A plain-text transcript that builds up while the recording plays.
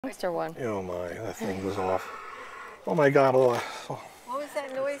Monster one. Oh my, that thing was off. Oh my God. Oh. What was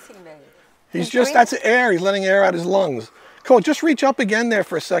that noise he made? He's just, that's air. He's letting air out his lungs. Cole, just reach up again there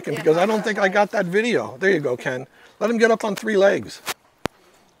for a second because I don't think I got that video. There you go, Ken. Let him get up on 3 legs.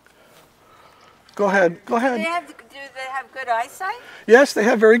 Go ahead. Go ahead. Do they have good eyesight? Yes, they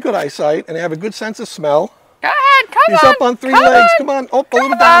have very good eyesight and they have a good sense of smell. Go ahead, come on. He's up on 3 legs. Come on. Oh, a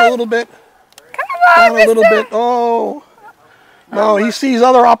little down a little bit. Come on, Down a little bit. Oh. No, he sees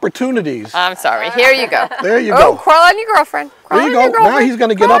other opportunities. I'm sorry. Here you go. There you Oh, go. crawl on your girlfriend. There you go. Now he's going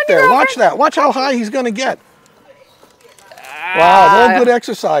to get up there. Watch that. Watch how high he's going to get. Wow, all good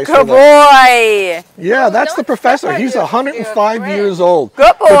exercise. Good boy. Yeah, that's the professor. He's 105 years old.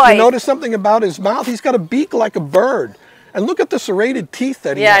 Good boy. But you notice something about his mouth? He's got a beak like a bird. And look at the serrated teeth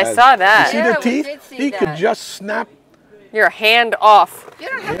that he has. Yeah, I saw that. You see the teeth? He could just snap. Your hand off. You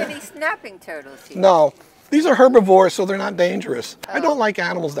don't have any snapping turtles here. No. These are herbivores, so they're not dangerous. I don't like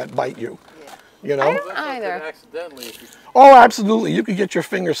animals that bite you. You know? I don't either. Oh, absolutely. You could get your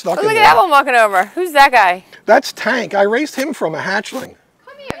finger stuck in Look there. at that one walking over. Who's that guy? That's Tank. I raised him from a hatchling.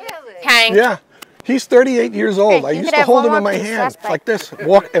 Come here, really? Tank. Yeah. He's 38 years old. Hey, I you used could to have hold one him in more my piece hand last bite. like this,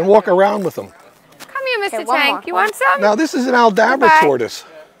 walk around with him. Come here, Mr. Okay, one Tank. more. You want some? Now, this is an Aldabra Goodbye. tortoise.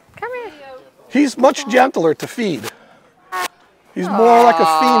 Come here. He's much gentler to feed. He's more like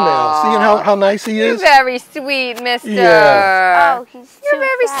a female. Seeing how nice he You're is? very sweet, mister. Yeah. Oh, he's You're too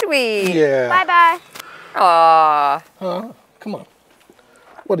very fat. sweet. Yeah. Bye-bye. Aw. Come on.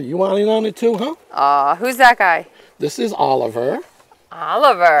 What, do you want in on it too, huh? Aw. Who's that guy? This is Oliver.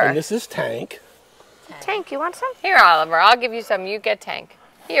 Oliver. And this is Tank. Tank, you want some? Here, Oliver. I'll give you some. You get Tank.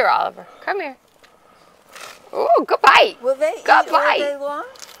 Here, Oliver. Come here. Ooh, good bite. Will they eat Good all bite. day long?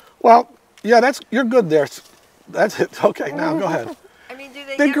 Well, yeah, you're good there. That's it. Okay, now go ahead. I mean, do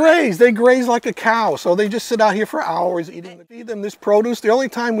they They get graze. They graze like a cow. So they just sit out here for hours eating. Feed them this produce. The only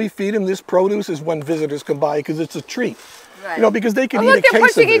time we feed them this produce is when visitors come by because it's a treat. Right. You know, because they could Oh, eat look, a they're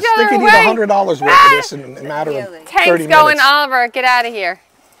case of pushing this. each They other could eat away. $100 worth of this in a matter of 30 Tank's minutes. going, Oliver. Get out of here.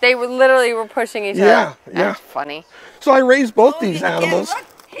 They literally were pushing each other. Yeah. That's funny. So I raised both Oh, these yeah, animals. look,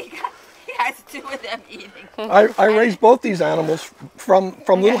 he has 2 of them eating. I raised both these animals from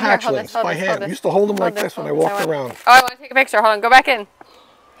little here, hold hatchlings this, hold by this, hand. hold this. Used to hold them like Hold this when I hold walked around. Oh, I want to take a picture. Hold on. Go back in.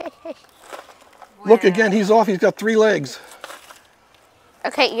 Look again, he's off. He's got 3 legs.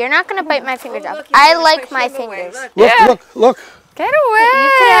 Okay, you're not going to bite my fingers look, off. he's I gonna like push my him away. fingers. Look. Look, Yeah. look. Get away.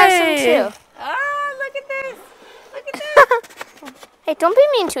 You could have some too. Oh, look at this. Look at this. Hey, don't be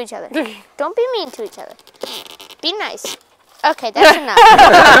mean to each other. Don't be mean to each other. Be nice. Okay, that's enough.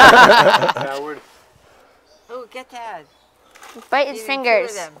 Howard. Oh, get that. Bite his Eating 2 of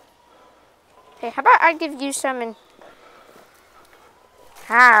fingers. them. Hey, how about I give you some and...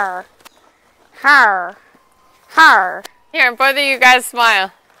 Har. Har. Har. Here, both of you guys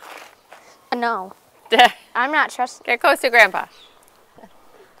smile. No, I'm not trusting. Get close to Grandpa.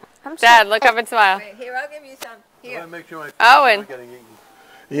 I'm Dad, look up and smile. Wait, here, I'll give you some. I Here. want to make sure my Owen. not getting eaten.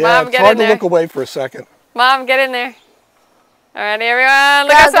 Yeah, Mom, it's get hard in to there. look away for a second. Mom, get in there. All right, everyone.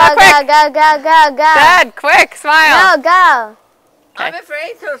 Look Go, up, smile, go, quick. go, go, go, go. Dad, quick, smile. No, go. I'm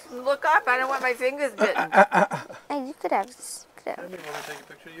afraid to look up. I don't want my fingers bitten. Hey, you could have this. I mean, want to take a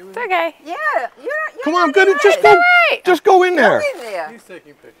picture of you? It's okay. Yeah, you're Come on, good. right. Just go in there. Go in there. He's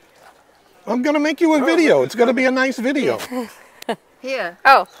taking pictures. I'm gonna make you a video. It's gonna be a nice video. Here.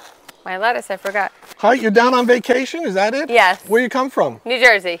 Oh, my lettuce, I forgot. Hi, you're down on vacation? Is that it? Yes. Where you come from? New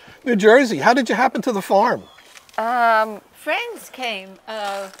Jersey. New Jersey. How did you happen to the farm? Friends came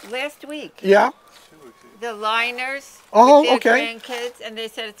last week. Yeah. The Liners. Oh, with their okay. grandkids, and they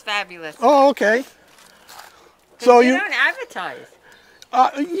said it's fabulous. Oh, okay. So you you, don't advertise.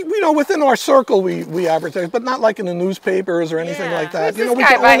 you know, within our circle we advertise, but not like in the newspapers or anything Yeah. like that. Who's You know, this we guy,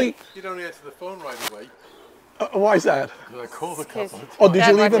 can Mike? only. You don't answer the phone right away. Why is that? Because I called a couple of times. Oh, did Dad,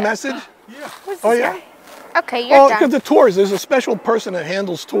 you leave watch a it. message? Yeah. Oh, yeah. Okay, you're Oh, because done. the tours, there's a special person that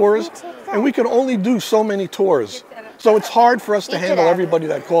handles tours, and we can only do so many tours. So it's hard for us to You could handle have everybody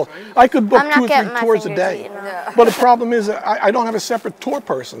that calls. I could book I'm 2 not or getting 3 my tours a fingers day. eaten off. But the problem is that I don't have a separate tour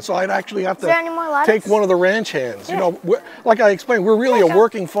person, so I'd actually have Is there any to more lettuce? take one of the ranch hands. You know, like I explained, we're really a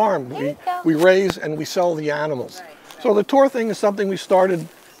working farm. you go. We raise and we sell the animals. So the tour thing is something we started,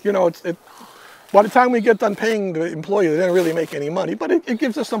 you know, by the time we get done paying the employee, they don't really make any money, but it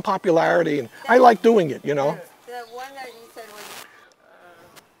gives us some popularity, and I like doing it, you know. The one that you said was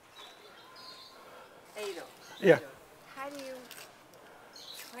Adel. Yeah. How do you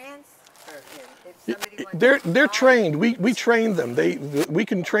transfer him if somebody wants They're trained. We train them. We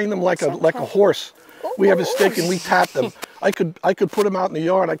can train them like a horse. We have a stick and we tap them. I could put them out in the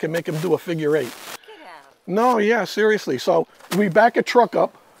yard. I could make them do a figure 8. Get out. No, yeah, seriously. So we back a truck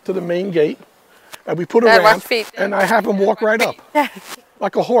up to the main gate, and we put a Dad, watch ramp, feet. and I have him walk right up,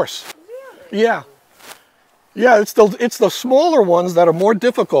 like a horse. Yeah. Yeah, it's the smaller ones that are more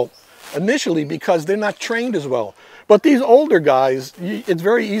difficult initially because they're not trained as well. But these older guys, it's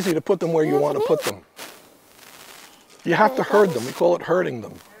very easy to put them where you want to put them. You have to herd them. We call it herding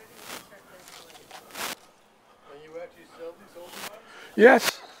them. And you actually sell these older ones?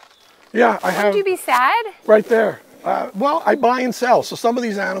 Yes. Yeah, I have Would you be sad? right there. Well, I buy and sell. So some of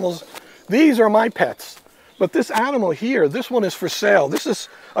these animals, these are my pets. But this animal here, this one is for sale. This is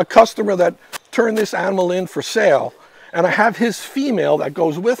a customer that turned this animal in for sale. And I have his female that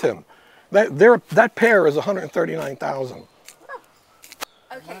goes with him. That pair is $139,000. I'm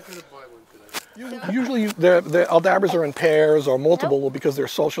not going to buy one today. Usually the Aldabras are in pairs or multiple because they're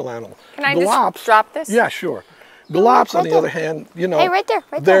social animals. Can I just drop this? Yeah, sure. Galops, on the other hand, you know, Hey, right there.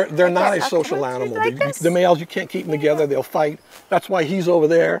 they're Right not there. a social Okay. animal. Like this? The males, you can't keep them together. They'll fight. That's why he's over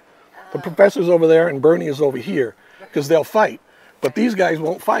there. The professor's over there and Bernie is over here because they'll fight. But these guys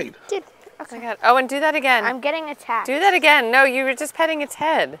won't fight. Dude, Oh my God. Owen, do that again. I'm getting attacked. Do that again. No, you were just petting its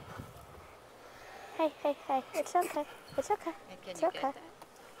head. Hey. It's okay. It's okay. It's okay.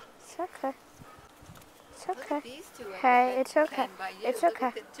 It's okay. It's okay. These two are Hey, it's okay. by you. It's Look okay.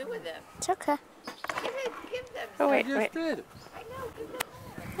 at the two of them. It's okay. Give them. Oh, I wait, just wait. did.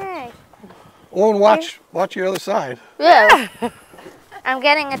 Hey. Oh, and watch your other side. Yeah. I'm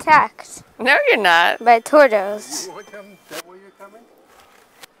getting attacked No, you're not. by tortoise. You want to come that way you're coming?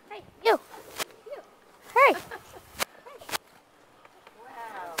 Hey, you. Hey.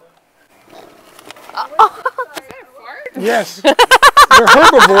 Yes. They're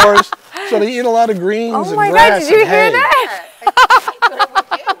herbivores, so they eat a lot of greens Oh and my God, grass did you and hear hay.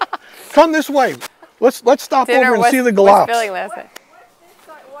 that? Come this way. Let's stop Dinner over and was, see the was galops. filling last night.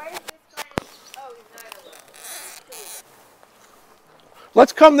 Why is this guy? Oh, he's not allowed.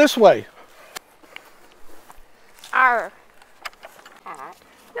 Let's come this way. Arr.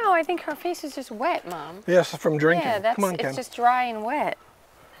 No, I think her face is just wet, Mom. Yes, from drinking. Yeah, that's Come on, Ken. it's just dry and wet.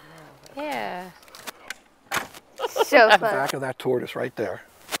 Yeah. So fun. Back of that tortoise right there.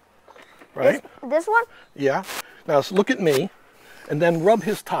 Right? This one? Yeah. Now look at me, and then rub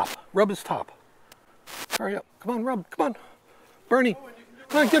his top. Rub his top. Hurry up. Come on, rub. Come on. Bernie.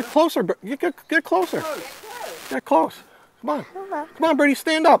 Come on, get closer. Get closer. Get close. Come on. Come on, Bernie,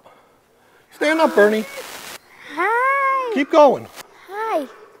 stand up. Stand up, Bernie. Hi. Keep going. Hi.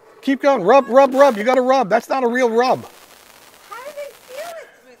 Keep going. Rub. You got to rub. That's not a real rub. How do they feel it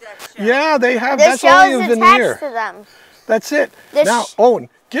through that shell? Yeah, they have. The That's shell only a is veneer. attached to them. That's it. The Now, sh- Owen,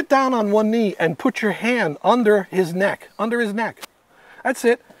 get down on one knee and put your hand under his neck. Under his neck. That's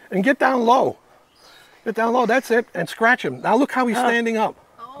it. And get down low. Get down low. That's it. And scratch him. Now look how he's standing up.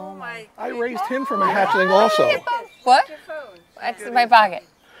 Oh my. I raised him from a hatchling also. What? Your phone. That's in my pocket.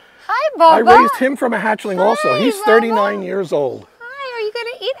 Hi, I Bubba. raised him from a hatchling also. He's 39 years old. Hi, are you going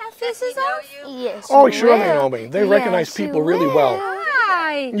to eat our faces Know off? you? Yes. Oh, you sure they will. know me. They recognize Yes, you people really well.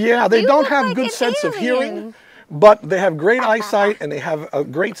 Hi. Yeah, they You don't look have like good an sense of hearing, alien. but they have great eyesight and they have a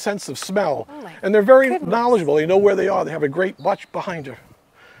great sense of smell. my And they're very knowledgeable. They know where they are. They have a great, watch behind you,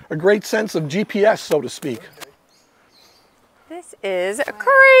 a great sense of GPS, so to speak. This is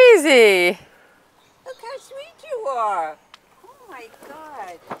crazy. Look how sweet you are. Oh my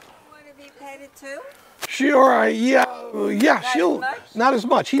God. You want to be petted too? Sure, yeah, she'll, much? not as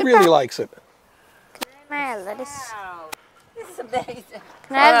much. He really likes it. Can I have lettuce? Wow. This is amazing.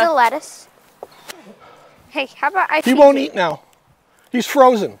 Can I have the lettuce? Hey, how about I He feed won't you? eat now. He's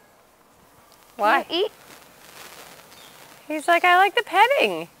frozen. Why? Eat. He's like, I like the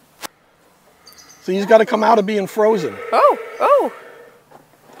petting. So he's got to come out of being frozen. Oh.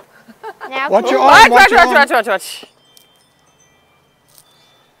 Now Watch your Watch, arm, watch your arm. watch.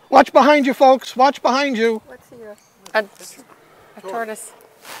 Watch behind you, folks. Watch behind you. What's your? A tortoise.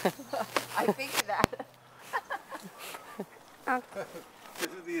 I figured that. This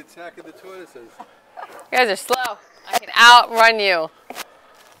is the attack of the tortoises. You guys are slow. I can outrun you.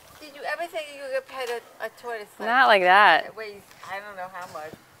 Did you ever think you could pet a tortoise? Not like that. It weighs, I don't know how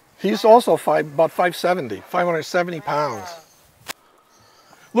much. He's also about 570 pounds.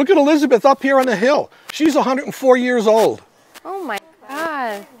 Look at Elizabeth up here on the hill. She's 104 years old. Oh my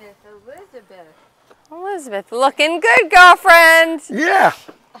God. Goodness, Elizabeth. Elizabeth, looking good, girlfriend. Yeah.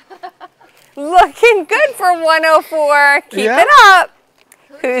 Looking good for 104. Keep Yeah. it up.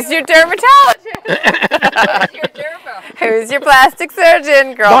 Who's your dermatologist? Where's your gerbil? Who's your plastic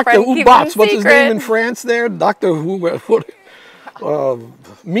surgeon? Dr. Girlfriend, keep it Ubats, what's his name in secret. France there? Dr.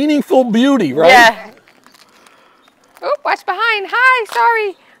 Meaningful Beauty, right? Yeah. Oh, watch behind. Hi,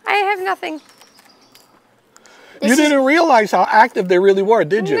 sorry. I have nothing. You didn't realize how active they really were,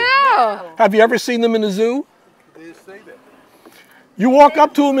 did you? No. Have you ever seen them in a zoo? They say that. You walk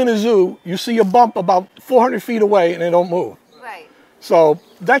up to them in a zoo, you see a bump about 400 feet away and they don't move. Right. So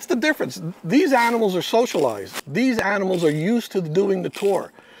that's the difference. These animals are socialized. These animals are used to doing the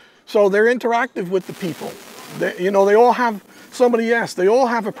tour. So they're interactive with the people. They all have, somebody asked, they all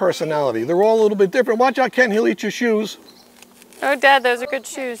have a personality. They're all a little bit different. Watch out, Ken, he'll eat your shoes. Oh, Dad, those are good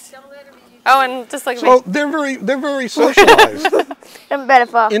shoes. Oh, and just like So they're very socialized, I'm better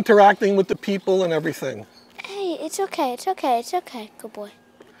fall. interacting with the people and everything. Hey, it's okay. It's okay. It's okay. Good boy.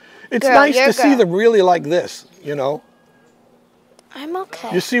 It's Girl, nice you're to a see girl. them really like this, you know. I'm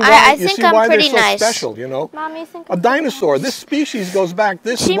okay. You see I why, think they're I'm so pretty nice. special, you know. Mom, you think A dinosaur, this species goes back,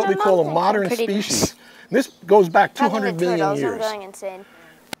 this is See, what we my call mom a thinks I'm modern pretty nice. species. This goes back Talking 200 to million turtles, I'm years. going insane.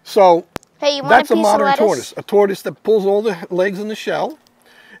 So Hey, you want that's a a piece modern of lettuce? tortoise. A tortoise that pulls all the legs in the shell,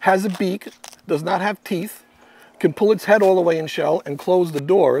 has a beak, does not have teeth, can pull its head all the way in shell and close the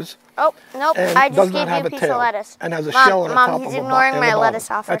doors, Oh, nope. and I does just not gave you have a a piece tail, of lettuce. and has a Mom, shell on the Mom, top he's of a ignoring my bottom.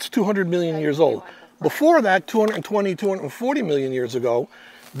 lettuce offer. That's 200 million years old. Before that, 220, 240 million years ago,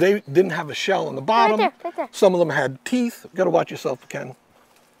 they didn't have a shell on the bottom. right there. Some of them had teeth. You got to watch yourself, Ken.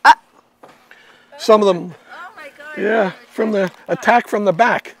 Ah. Some of them, Oh my God. yeah, from the attack from the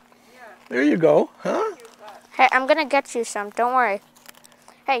back. There you go, huh? Hey, I'm gonna get you some. Don't worry.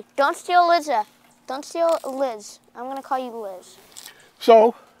 Hey, don't steal Liz. Don't steal Liz. I'm gonna call you Liz.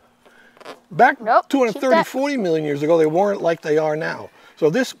 So, back Nope, keep 230, that. 40 million years ago, they weren't like they are now. So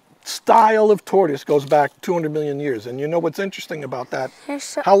this style of tortoise goes back 200 million years. And you know what's interesting about that? Here's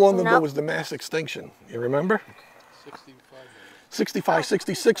so- How long ago Nope. was the mass extinction? You remember? 65 million. 65,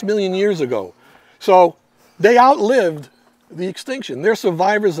 66 million years ago. So they outlived the extinction. They're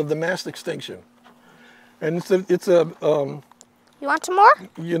survivors of the mass extinction. And it's a You want some more?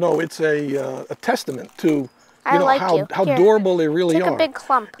 you know, it's a testament to I like how you. how Here, durable they really take a are. big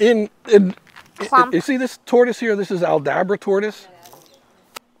clump. Clump. You see this tortoise here? This is Aldabra tortoise.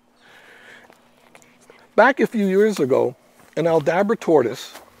 Back a few years ago, an Aldabra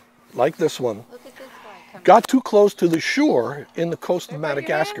tortoise, like this one, Look at this one. got too close to the shore in the coast of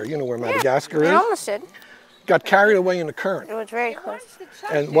Madagascar. You know where Madagascar I is? almost did. Got carried away in the current. It was very close.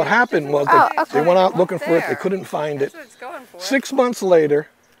 And what happened was Oh, they okay. went out looking for it. They There. couldn't find it. That's what it's going for. 6 months later,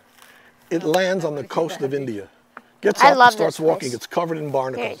 it lands on the coast of India. Gets I up love and starts this walking. place. It's covered in Here,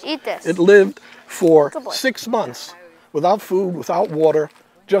 barnacles. eat this. It lived for Good boy. 6 months without food, without water,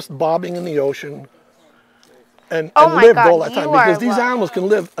 just bobbing in the ocean, and Oh my lived God, all that time you are because these lucky. animals can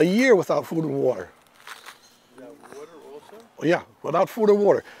live a year without food and water. Water also? Yeah, without food or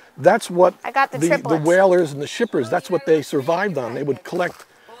water. That's what I got the the triplets. whalers and the shippers, that's what they survived on. They would collect,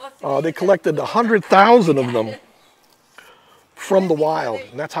 they collected 100,000 of them from the wild.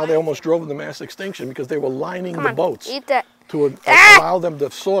 And that's how they almost drove the mass extinction, because they were lining Come the on, boats eat that. to Ah! allow them to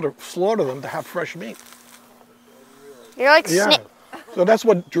slaughter them to have fresh meat. You're like Yeah. snake. So that's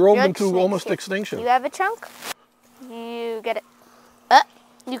what drove You're them like to snakes. almost Here. extinction. You have a chunk? You get it.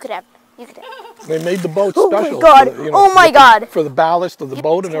 You could have. You could have. They made the boat Oh my special. God. For the, Oh my God. For the ballast of the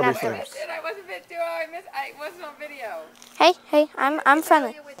boat and can have everything. yours. I wasn't fit too. I wasn't on video. Hey, I'm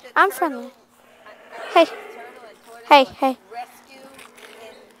friendly. I'm friendly. Hey, hey. Rescue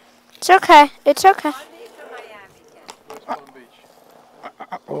in It's okay. It's okay. Monday from Miami. Palm Beach.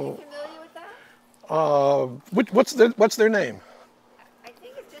 Oh, Familiar with that? what's their name? I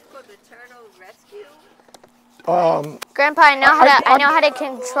think it's just called the Turtle Rescue. Grandpa, I know how to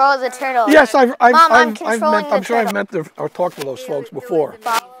control the turtle. Yes, Mom, I'm controlling the I'm sure I've turtle. met or talked to those folks It was before.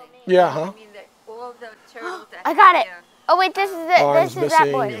 amazing. Yeah, I huh? mean, all the turtles that I got have it. Oh wait, this is it. Arms This is that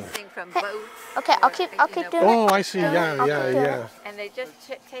missing boy. and- missing from boats. Okay, I'll keep doing Oh, it. I see. Yeah, I'll yeah, keep doing yeah. And they just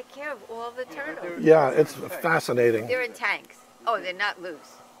take care of all the turtles. Yeah, it's fascinating. They're in tanks. Oh, they're not loose.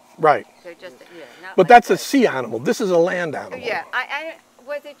 Right. They're just, not But like that's a that. sea animal. This is a land animal. Yeah,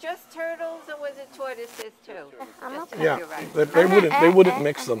 was it just turtles or was it tortoises too? I'm Just to okay. Yeah, make it right. they wouldn't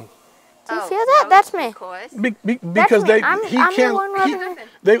mix them. Do you Oh, feel that? no, That's me. Of course. Because me. I'm he the can't. one rubbing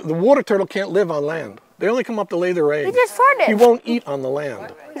The water turtle can't live on land. They only come up to lay their He eggs. just farted. He won't eat on the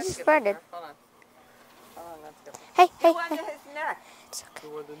land. He just farted. Hold on. Hold on, let's go. Hey, Go under hey. his neck.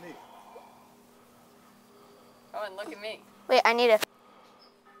 Go underneath. Oh, and look at me. Wait, I need a.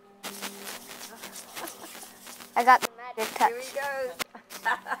 I got the magic touch. Here he goes.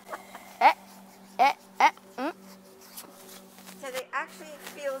 So they actually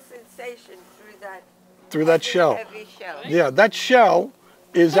feel sensation through that Shell. heavy shell. Yeah, that shell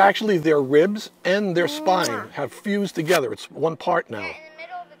is actually their ribs and their spine have fused together. It's one part now. In the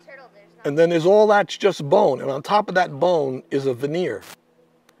middle of the turtle, there's And then there's all that's just bone. And on top of that bone is a veneer.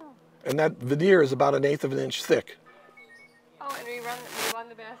 And that veneer is about 1/8 of an inch thick. Oh, and we won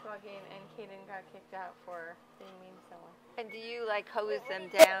the basketball game, and Kaden got kicked out for being mean to someone. And do you like hose them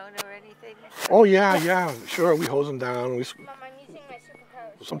down or anything? Oh yeah, sure. We hose them down. Mom, I'm using my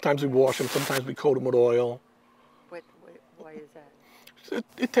superpowers. Sometimes we wash them. Sometimes we coat them with oil. Why is that?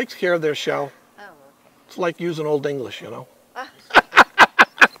 It takes care of their shell. Oh, okay. It's like using Old English, you know. That's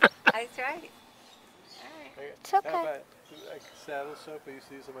right. It's okay. How about like saddle soap I used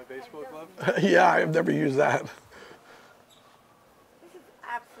to use on my baseball glove? Yeah, I've never used that. This is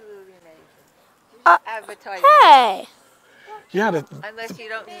absolutely amazing. Advertising. Hey. Yeah, Unless you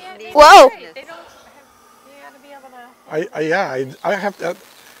don't need Whoa. business. They don't have, you gotta be able to. I have to.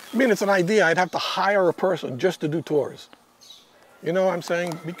 I mean, it's an idea. I'd have to hire a person just to do tours. You know what I'm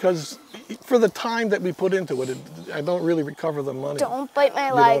saying? Because for the time that we put into it, I don't really recover the money. Don't bite my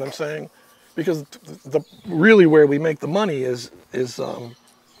You leg. know what I'm saying? Because really where we make the money is in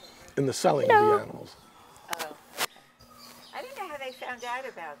the selling of the animals. Oh. I don't know how they found out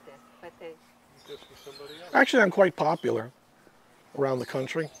about this, but they. Just for somebody else. Actually, I'm quite popular around the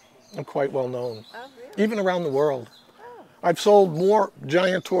country. I'm quite well known, Oh, really? even around the world. I've sold more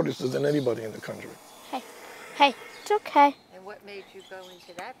giant tortoises than anybody in the country. Hey, it's okay. And what made you go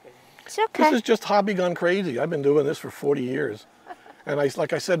into that business? It's okay. This is just hobby gone crazy. I've been doing this for 40 years. And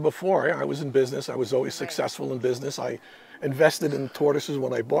like I said before, I was in business. I was always successful in business. I invested in tortoises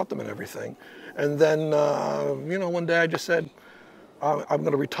when I bought them and everything. And then, you know, one day I just said, I'm going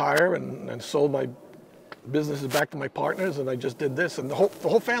to retire and sold my businesses back to my partners. And I just did this. And the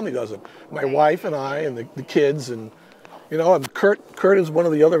whole family does it. My wife and I and the kids. And, you know, and Kurt is one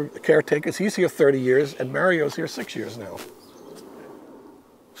of the other caretakers. He's here 30 years. And Mario's here 6 years now.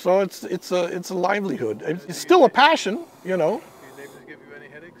 So it's a livelihood. It's still a passion, you know. Your neighbors give you any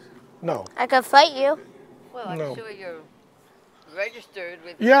headaches? No. I could fight you. Well, I'm No. sure you're registered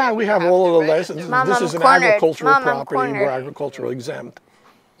with. Yeah, we have all of the licenses. Mom, This I'm is an cornered. agricultural Mom, I'm property. We're cornered. agricultural exempt.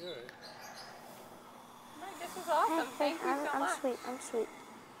 This is awesome. Thank you so I'm much. sweet. I'm sweet.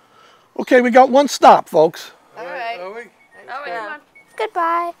 Okay, we got one stop, folks. All right. Are we? Oh, wait, come on.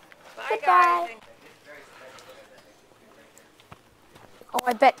 Goodbye. Bye, Goodbye. guys. Oh,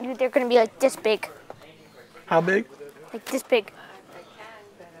 I bet you they're gonna be like this big. How big? Like this big.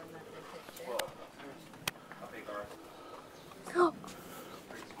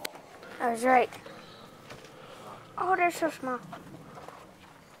 I was right. Oh, they're so small.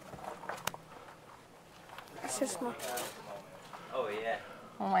 They're so small. Oh yeah.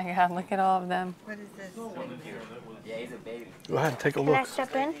 Oh my God, look at all of them. What is this? Yeah, he's a baby. Go ahead, take a Can I look.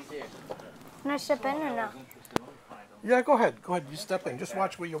 step in? Can I step in or no? Yeah, go ahead. Go ahead. You step in. Just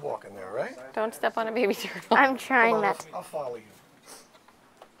watch where you're walking there, all right? Don't step on a baby turtle. I'm trying Come on, not. I'll follow you.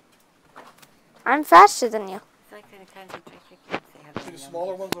 I'm faster than you. It's like the kinds of tricks you can't say how See the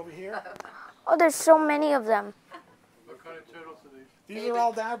smaller ones over here? Oh, there's so many of them. What kind of turtles are these? These are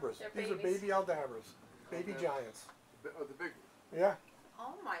aldabras. They're These are babies. baby aldabras. Baby giants. Oh, the big ones. Yeah,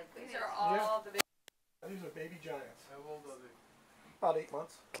 Oh my goodness. These are all the big. these are baby giants. How old are they? About 8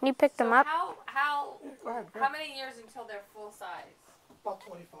 months. Can you pick them up? How Go ahead. Go how ahead. many years until they're full size? About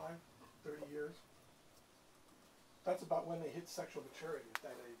 25, 30 years. That's about when they hit sexual maturity at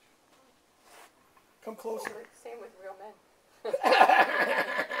that age. Come closer. Same with real men.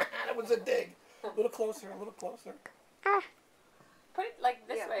 That was a dig. A little closer, a little closer. Put it like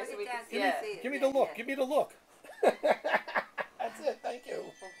this Yeah, way put so it we down can so see you it. see it. Give me Yeah, the look. yeah. Give me the look. That's it. Thank you.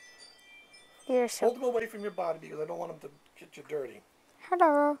 You're so. Hold them away from your body because I don't want them to get you dirty.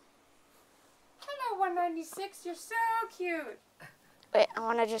 Hello. Hello, 196. You're so cute. Wait, I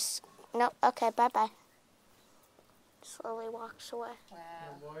want to just. Nope. Okay. Bye bye. Slowly walks away. Now,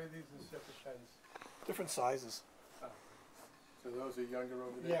 why are these in separate pens? Different sizes. So those are younger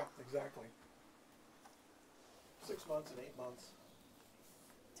over there? Yeah, exactly. 6 months and 8 months.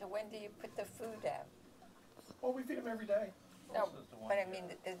 So when do you put the food out? Oh, we feed them every day. No, but I mean,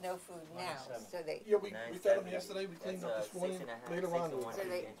 there's no food now, so they. Yeah, we fed them yesterday. We cleaned up this morning. Later on, we So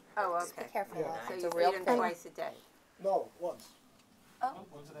they. Oh, okay. Careful. Yeah. So It's you a real feed them thing. twice a day. No, once. Oh.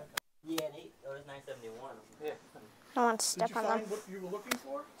 Once an egg. Yeah, it was 971. Yeah. I want to Did step you on find them. what you were looking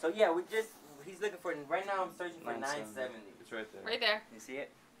for? So yeah, he's looking for, right now I'm searching for 970. It's right there. Right there. You see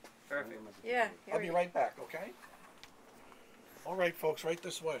it? Perfect. Yeah. I'll be right back, okay? All right, folks, right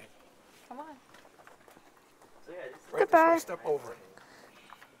this way. Come on. So yeah, this is Right Goodbye. this way. Step over.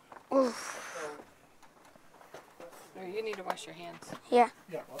 Oof. Oh, you need to wash your hands. Yeah.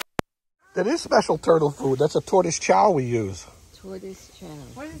 Yeah. That is special turtle food. That's a tortoise chow we use. Tortoise chow.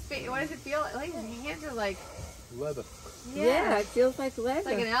 What does it feel like? Your hands are like, Leather. Yeah, it feels like leather. it's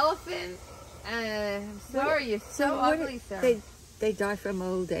like an elephant. I'm sorry, you're so what ugly, sir. They die from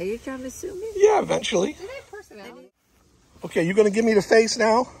old age, I'm assuming? Yeah, eventually. Okay, you going to give me the face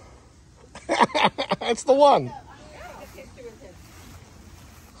now? That's the one.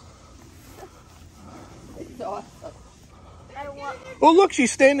 Oh, look,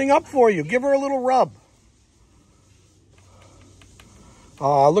 she's standing up for you. Give her a little rub.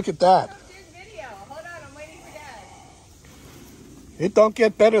 Oh, look at that. It don't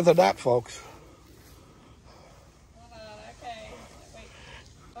get better than that, folks.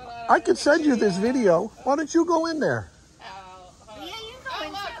 I could send you this video. Why don't you go in there? Yeah, you go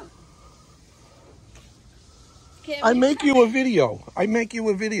in too. I make you a video. I make you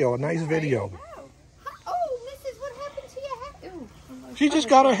a video, a nice video. Oh, Mrs., what happened to your head? Ooh. She just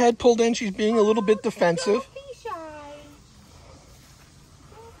got her head pulled in. She's being a little bit defensive. Don't be shy.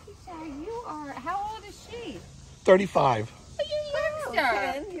 Don't be shy. You are, how old is she? 35. You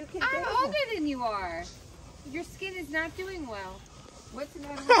Ken, you can I'm get older than you are. Your skin is not doing well. What's the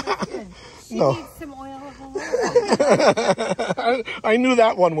matter with her skin? She No. needs some oil of olive. I knew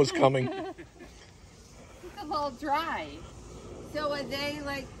that one was coming. It's a little dry. So are they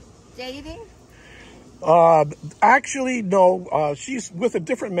like dating? Actually, no. She's with a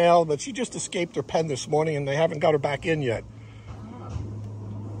different male, but she just escaped her pen this morning, and they haven't got her back in yet.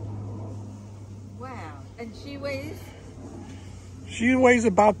 Wow. And she weighs? She weighs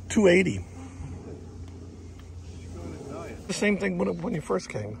about 280. The same thing when you first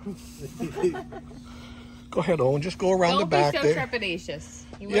came. Go ahead, Owen. Just go around the back Don't be so there. trepidatious.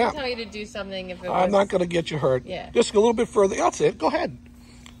 He Yeah. wouldn't tell you to do something if it was... I'm not going to get you hurt. Yeah. Just a little bit further. That's it. Go ahead.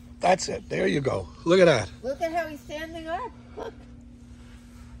 That's it. There you go. Look at that. Look at how he's standing up. Look.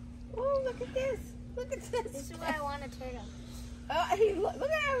 Oh, look at this. Look at this. This is why I want a turtle. Oh,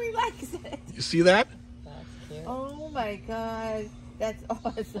 look at how he likes it. You see that? That's cute. Oh my God. That's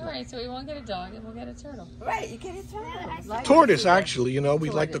awesome. All right, so we won't get a dog and we'll get a turtle. Right, you get a turtle. Like Tortoise, it. actually. You know,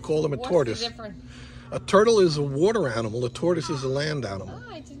 we like to call them a What's tortoise. the difference? A turtle is a water animal. A tortoise is a land animal.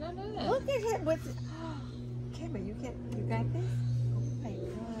 Oh, I did not know that. Look at him. What's it? Kimber, you got this? Oh my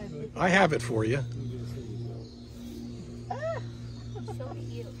God. I have it for you. So do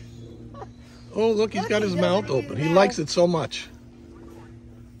you. Oh, look, he's Look, got his he's mouth opening his open. He mouth. likes it so much.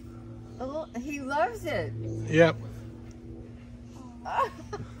 Oh, he loves it. Yep.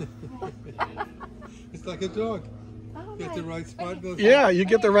 It's like a dog. Oh Get my the right spot. Goes Yeah, you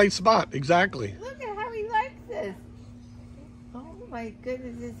get the right spot. Exactly. Look at how he likes this. Oh my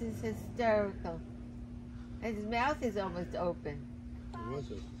goodness, this is hysterical. And his mouth is almost open. What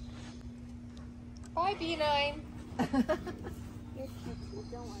was it? Bye, B9. You're cute too,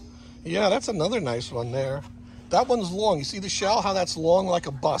 don't worry. Yeah, that's another nice one there. That one's long. You see the shell? How that's long like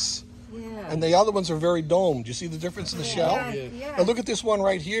a bus. Yeah. And the other ones are very domed. You see the difference in the shell? Yeah. And look at this one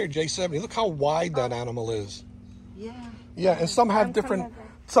right here, J70. Look how wide that animal is. Yeah. Yeah, and some have different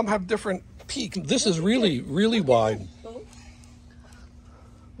peak. This is really, really wide.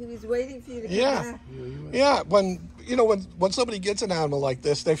 He was waiting for you to come Yeah. back. Yeah, when somebody gets an animal like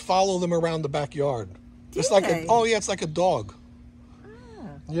this, they follow them around the backyard. It's Do like they? it's like a dog. Ah.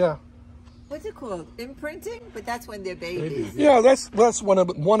 Yeah. What's it called? Imprinting? But that's when they're babies. Yeah, that's when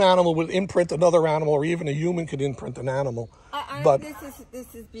one animal would imprint another animal, or even a human could imprint an animal. But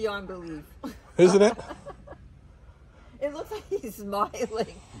This is beyond belief. isn't it? It looks like he's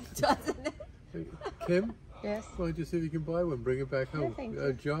smiling, doesn't it? Kim? Yes. Why don't you see if you can buy one? Bring it back home. thank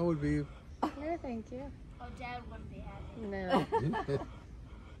you. John would be. No, thank you. Oh, Dad wouldn't be happy. No.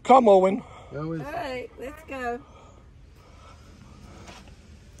 Come, Owen. Always. All right, let's go.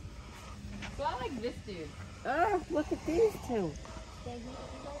 So I like this dude. Oh, look at these two.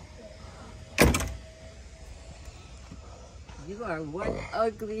 You are one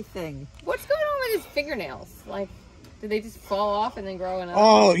ugly thing. What's going on with his fingernails? Like, did they just fall off and then grow another?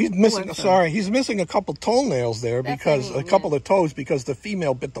 Oh, he's missing. I'm Sorry, he's missing a couple toenails there That's because what I mean, a couple of toes because the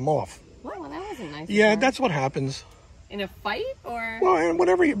female bit them off. Well, that wasn't nice. of Yeah, her. that's what happens. In a fight or? Well, and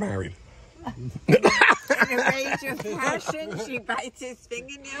whenever you're married. In a rage of passion, she bites his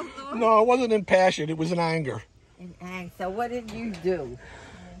fingernail off. No, it wasn't in passion. It was in anger. And so what did you do?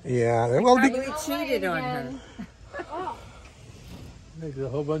 Yeah. Well, Probably cheated on her. There's a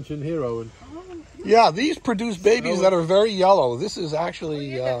whole bunch in here, Owen. yeah. These produce babies that are very yellow. This is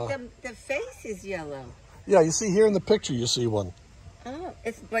actually. The face is yellow. Yeah, you see here in the picture, you see one. Oh,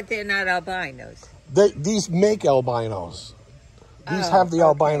 but they're not albinos. These make albinos. These have the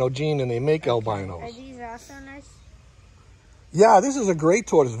albino gene, and they make albinos. Are these also nice? Yeah, this is a great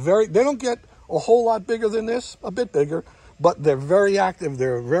tortoise. They don't get a whole lot bigger than this, a bit bigger, but they're very active.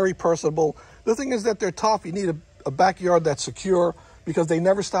 They're very personable. The thing is that they're tough. You need a backyard that's secure. because they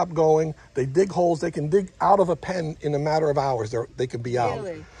never stop going. They dig holes. They can dig out of a pen in a matter of hours. They can be out.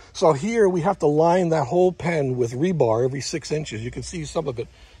 Really? So here we have to line that whole pen with rebar every 6 inches. You can see some of it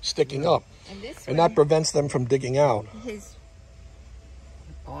sticking up. And this And one, that prevents them from digging out. his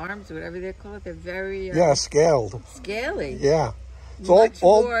arms, whatever they call it, they're very Yeah, scaled. scaly. Yeah. It's Much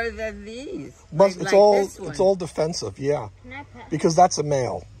all more than these. but like this one. it's all defensive, yeah. Can I pet? Because that's a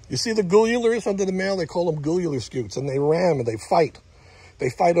male. You see the gululars under the male, they call them gular scutes, and they ram and they fight. They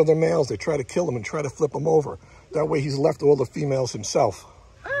fight other males, they try to kill them and try to flip them over. That way he's left all the females himself.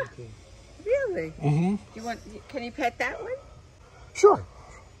 Ah, really? Mm-hmm. Can you pet that one? Sure.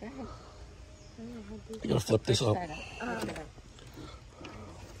 Go ahead. I'm gonna flip this up.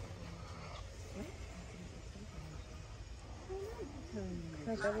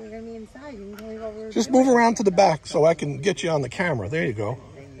 I thought we were going to be inside. You didn't tell me what we were Just doing. move around to the back so I can get you on the camera. There you go.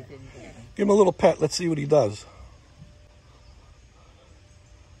 Give him a little pet. Let's see what he does.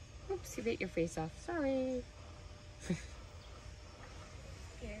 Oops, you bit your face off. Sorry.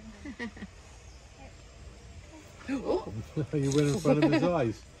 You went in front of his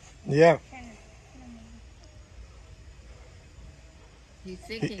eyes. Yeah. He's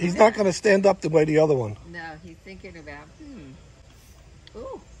thinking He's about, not going to stand up the way the other one. No, he's thinking about,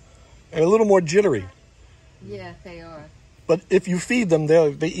 Ooh, And a little more jittery. yeah, they are. But if you feed them,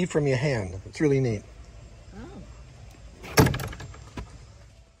 they eat from your hand. It's really neat. Oh.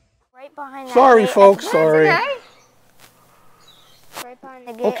 Right behind that Sorry, gate. folks. Sorry. Okay. Right behind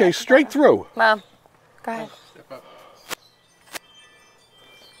the gate. Okay, straight through. Mom, go ahead. Step up.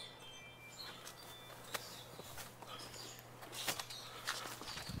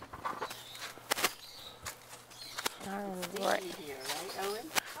 All right. Here, right, Owen?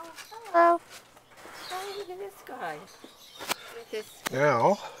 Hello. Oh, look at this guy. Look at this,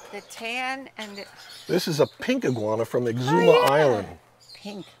 Now, the tan and the this is a pink iguana from Exuma Island.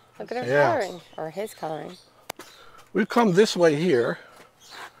 pink. Look at her Yeah. coloring, or his coloring. We've come this way here.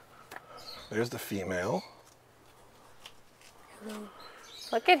 There's the female.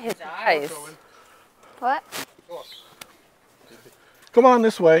 Look at his eyes. What? Come on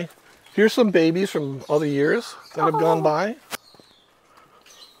this way. Here's some babies from other years that have gone by.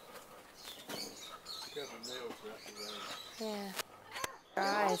 Yeah. Her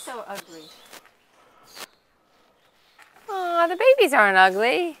eyes. So ugly. Aw, the babies aren't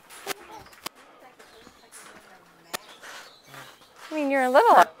ugly. I mean, you're a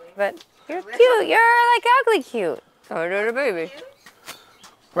little ugly, but you're cute. You're like ugly cute. Oh, little baby.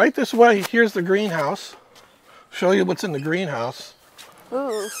 Right this way. Here's the greenhouse. Show you what's in the greenhouse.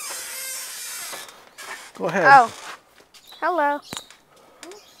 Ooh. Go ahead. Oh. Hello.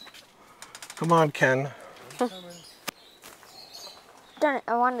 Come on, Ken. Darn it,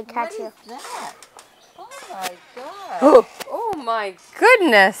 I wanted to catch What you. is that? Oh my god. Oh my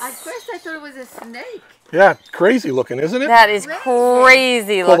goodness. At first I thought it was a snake. Yeah, crazy looking, isn't it? That is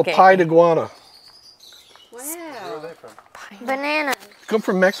crazy Called a looking. pied iguana. Wow. Banana. Come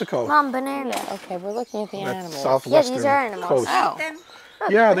from Mexico. Mom, banana. Okay, we're looking at the That's animals. southwestern these are animals. coast. Oh. Them.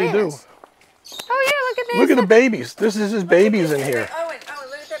 Yeah, they do. bananas. Oh yeah, look at this. Look at the babies. This is his babies in here. Owen,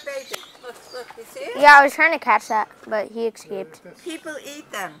 look at that baby. Look, you see it? Yeah, I was trying to catch that, but he escaped. People eat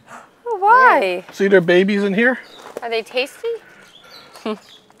them. Oh, why? See their babies in here? Are they tasty? Look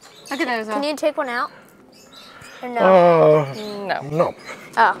at those. Can you take one out? Or no? No. No.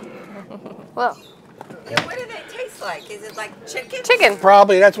 Oh. Well. Yeah, what do they taste like? Is it like chicken? Chicken.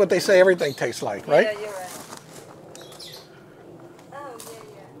 Probably that's what they say everything tastes like, right? Yeah, you're right.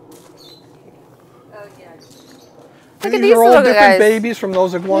 Oh, yeah. Look at These these are all little different guys. babies from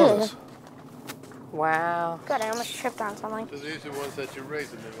those iguanas. Wow. God, I almost tripped on something. So these are ones that you're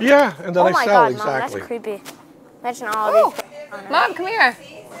raising. Yeah, and then Oh I my sell God, Mom, exactly. that's creepy. Imagine all Oh. of these. Mom, come here.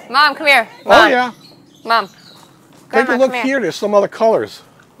 Mom, come here. Oh Mom. yeah. Mom. Take Grandma, a look come here. here. There's some other colors.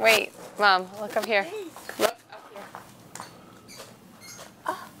 Wait. Mom, look up here.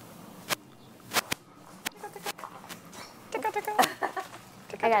 Look up here.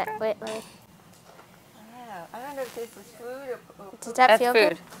 I got it. Wait, let me. Wow. I don't know if this is food or Does that That's feel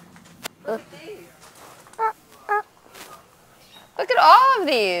food. good? Look at these. Look at all of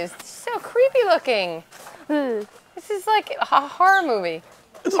these. So creepy looking. Ooh. This is like a horror movie.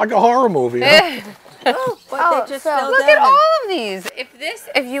 It's like a horror movie. Huh? Oh, Oh, they just so- fell Look down. at all of these.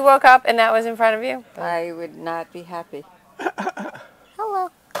 If you woke up and that was in front of you. I would not be happy. Hello.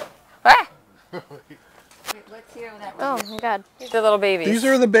 Ah, Wait, what's here on that Oh one? my God. these are little babies. These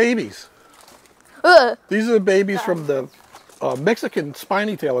are the babies. Ugh. These are the babies from the Mexican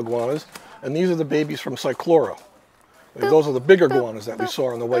spiny tail iguanas, and these are the babies from Cyclura. And those are the bigger iguanas that we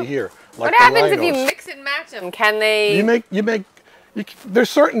saw on the way here. Like What the happens if you rhinos. mix and match them? Can they? You make There's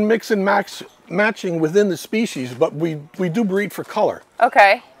certain mix and matching within the species, but we do breed for color.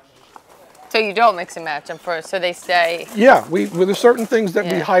 Okay. So you don't mix and match them first, so they stay. Yeah, there's certain things that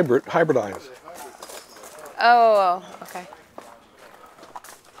we Yeah. hybridize. Oh, okay.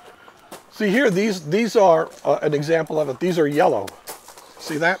 See here, these are an example of it. These are yellow.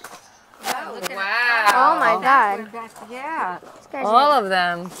 See that? Oh, look at Wow. Oh my God. Yeah. This guy's All of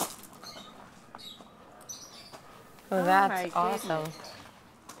them. Oh, my that's goodness. awesome.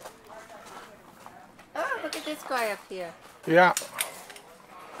 Oh, look at this guy up here. Yeah.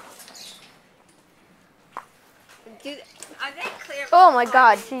 Are they clear? Oh my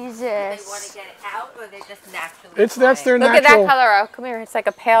God, They want to Jesus. get it out, or they just naturally? That's their Look at natural. that color. Oh, come here. It's like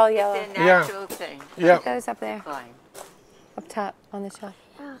a pale yellow. It's their natural thing. Yeah. It goes up there, Fine. up top on the shelf.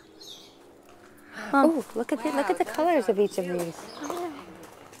 Mom. Oh, look at the colors of each of these.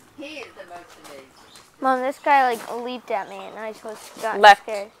 He is the most amazing. Mom, this guy like leaped at me and I got Left.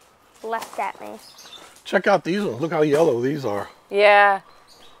 scared. Left at me. Check out these ones. Look how yellow these are. Yeah.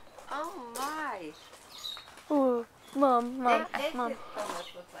 Oh my! Ooh, Mom. This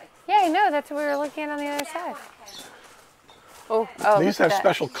almost looks like. Yeah, I know. That's what we were looking at on the other side. Oh, These have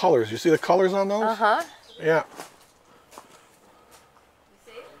special colors. You see the colors on those? Uh-huh. Yeah.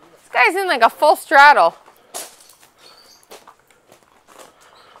 This guy's in like a full straddle.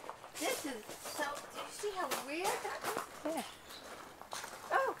 This is so. Do you see how weird that is? Yeah.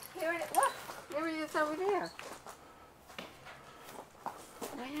 Oh, here it is. Look, here it is over there.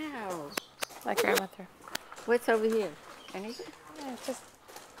 Wow. Like Grandma threw. What's over here? Anything? Yeah, it's just,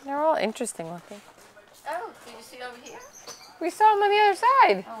 they're all interesting looking. Oh, did you see over here? We saw them on the other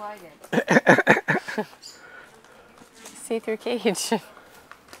side. Oh, I did. See-through cage.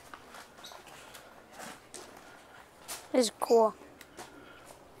 This is cool.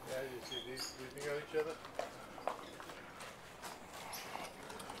 Yeah, you see these sleeping on each other?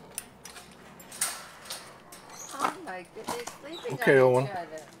 Oh my goodness, sleeping Okay, on Owen. each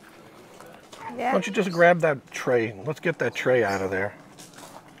other. Why don't you just grab that tray? Let's get that tray out of there.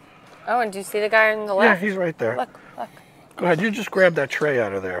 Oh, and do you see the guy on the Yeah, left? he's right there. Look, look. Go ahead. You just grab that tray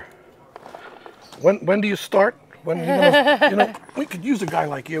out of there. When do you start? When you know, we could use a guy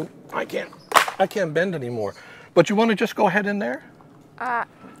like you. I can't bend anymore. But you want to just go ahead in there?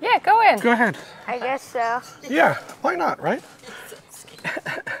 Yeah, go in. Go ahead. I guess so. Yeah, why not, right?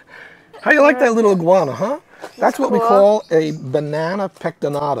 How you like that little iguana, huh? That's what we cool. call a banana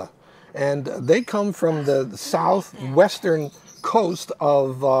pectinata. And they come from the southwestern coast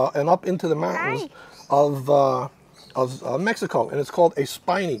of, and up into the mountains of Mexico. And it's called a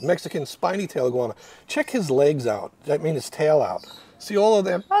Mexican spiny tail iguana. Check his legs out. I mean his tail out. See all of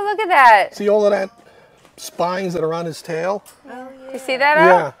that? Oh, look at that. See all of that spines that are on his tail? You see that?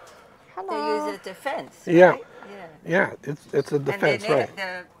 Yeah, They use it as defense. yeah, Right? Yeah. yeah. It's a defense, and right?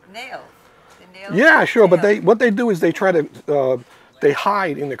 the nails. The nails. Yeah, sure. But tail. what they do is they try to they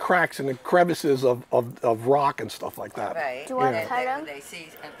hide in the cracks and the crevices of rock and stuff like that. Right. Do you want Yeah. to pet him? They see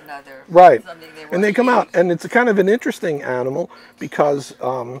another. Right. Something they And they want come to out, eat. and it's a kind of an interesting animal because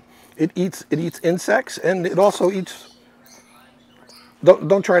it eats insects and it also eats.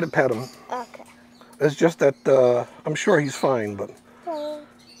 Don't try to pet him. Okay. It's just that I'm sure he's fine, but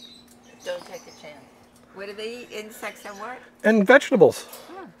Don't take a chance. What do they eat? Insects and what? and vegetables.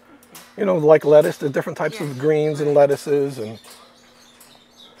 You know, like lettuce. There's different types of greens and lettuces and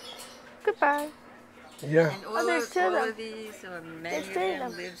Goodbye. yeah. And all, there's of, two of all them. of these, or many There's of three of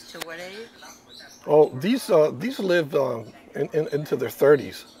them, them. lives to what age? Oh, these live into their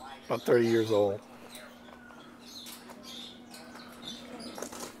 30s, about 30 years old.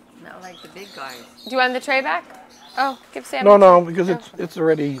 Not like the big guys. Do you want the tray back? Oh, give Sam. No, because it's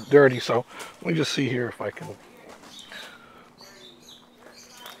already dirty. So let me just see here if I can.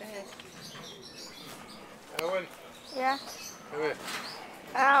 Owen, Yeah. come here.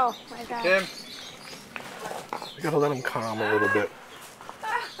 Ow, my God. Tim. We gotta let him calm a little bit.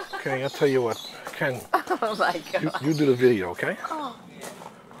 Okay, I'll tell you what, Ken, Oh my God. you do the video, okay? Oh.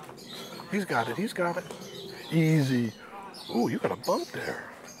 He's got it. Easy. Ooh, you got a bump there.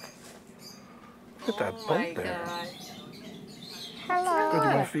 Look at that Oh my bump there. God. Hello. Good, you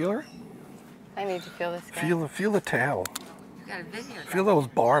wanna feel her? I need to feel this guy. Feel the tail. You got a video. Feel those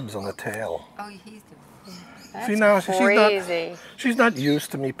barbs on the tail. Oh, he's doing. That's See now, crazy. she's not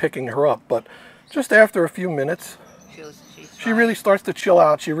used to me picking her up, but just after a few minutes, She's she really starts to chill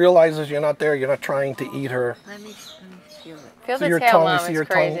out. She realizes you're not there. You're not trying to eat her. Let me feel it. Feel See the your tail, tongue. Mom. See It's your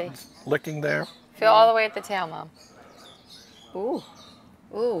crazy. tongue licking there. Feel all the way at the tail, Mom. Ooh.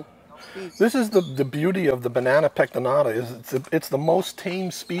 Ooh. This is the beauty of the banana pectinata. Is it's the most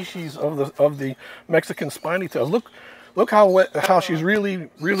tame species of the Mexican spiny tails. Look how she's really,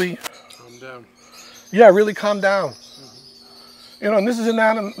 Calm down. yeah, really calmed down. You know, and this is an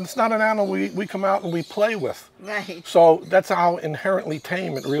animal, it's not an animal we come out and we play with. Right. So that's how inherently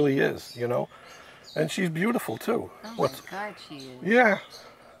tame it really is, you know. And she's beautiful too. Oh my God, she is. Yeah.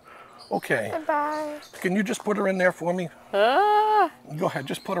 Okay. Bye. Can you just put her in there for me? Ah. Go ahead,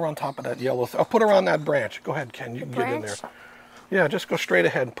 just put her on top of that yellow. I'll put her on that branch. Go ahead, Ken, you can get in there. Branch? Yeah, just go straight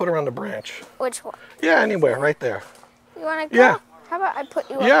ahead and put her on the branch. Which one? Yeah, anywhere, right there. You want to go? Yeah. How about I put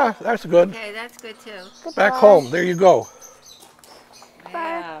you up? Yeah, that's good. Okay, that's good too. Back Goodbye. home, there you go.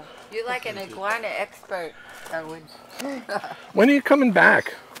 Wow. You're like an iguana expert, Owen. When are you coming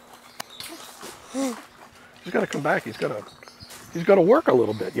back? He's got to come back. He's got to work a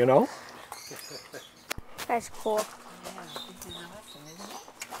little bit, you know. That's cool.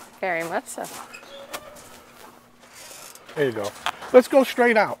 Very much so. There you go. Let's go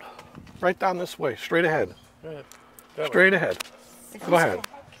straight out. Right down this way. Straight ahead. Straight ahead. Go ahead.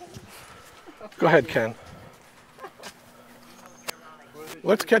 Go ahead, Ken.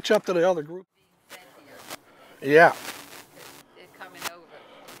 Let's catch up to the other group. Yeah. They're coming over.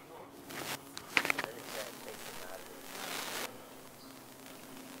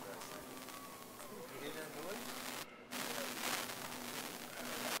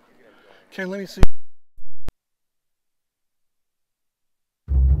 Ken, let me see.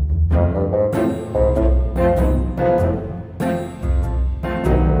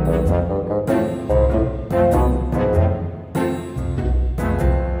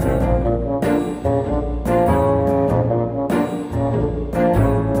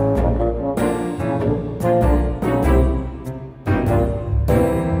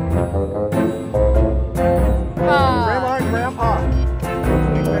 Grandma and Grandpa.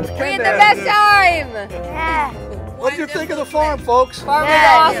 That's We Ken had the there. best time. Yeah. What'd you think of the farm, folks? Farm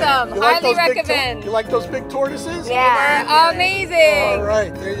Yeah. was awesome. You like Highly those big recommend. you like those big tortoises? Yeah. Amazing. All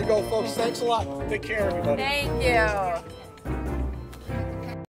right, there you go, folks. Thanks a lot. Take care, everybody. Thank you.